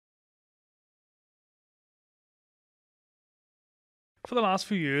For the last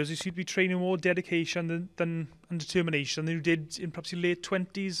few years, you seem to be training more dedication and determination than you did in perhaps your late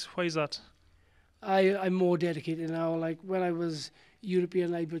 20s. Why is that? I'm more dedicated now. Like when I was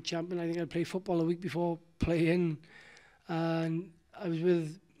European Lightweight champion, I think I played football a week before playing, and I was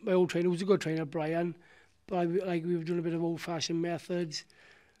with my old trainer, who was a good trainer, Brian. But we were doing a bit of old-fashioned methods.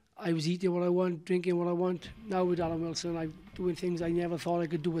 I was eating what I want, drinking what I want. Now with Darren Wilson, I'm doing things I never thought I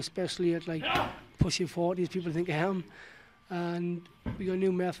could do, especially at like pushing 40, as people think I am. And we got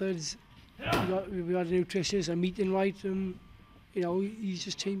new methods. We got a nutritious. I'm eating right, and you know, he's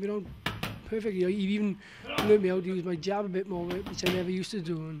just changed me around perfect. You know, he even learned me how to use my jab a bit more, which I never used to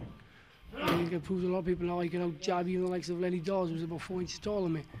do. And I think it proves a lot of people now I can out jab even the likes of Lenny Dawes, who's about 4 inches taller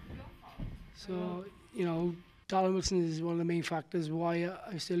than me. So you know, Darren Wilson is one of the main factors why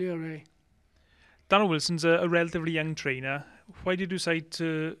I'm still here, really. Darren Wilson's a relatively young trainer. Why did you decide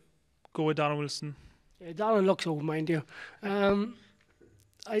to go with Darren Wilson? Yeah, Darren looks old, mind you.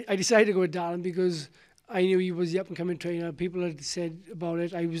 I decided to go with Darren because I knew he was the up-and-coming trainer. People had said about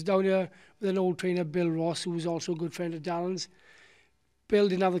it. I was down here with an old trainer, Bill Ross, who was also a good friend of Darren's. Bill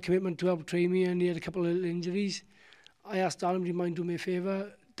didn't have the commitment to help train me, and he had a couple of little injuries. I asked Darren, do you mind doing me a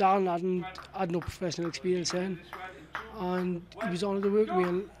favour? Darren had no professional experience then, and he was honoured to work with me,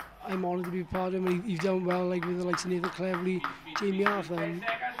 and I'm honoured to be part of him. And he's done well, like with the likes of Nathan Cleverley, Jamie Arthur, and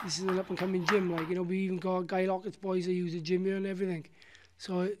this is an up-and-coming gym. Like, you know, we even got Guy Lockett's boys that use the gym here and everything.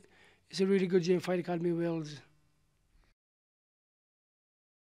 So it's a really good gym, Fight Academy Wales.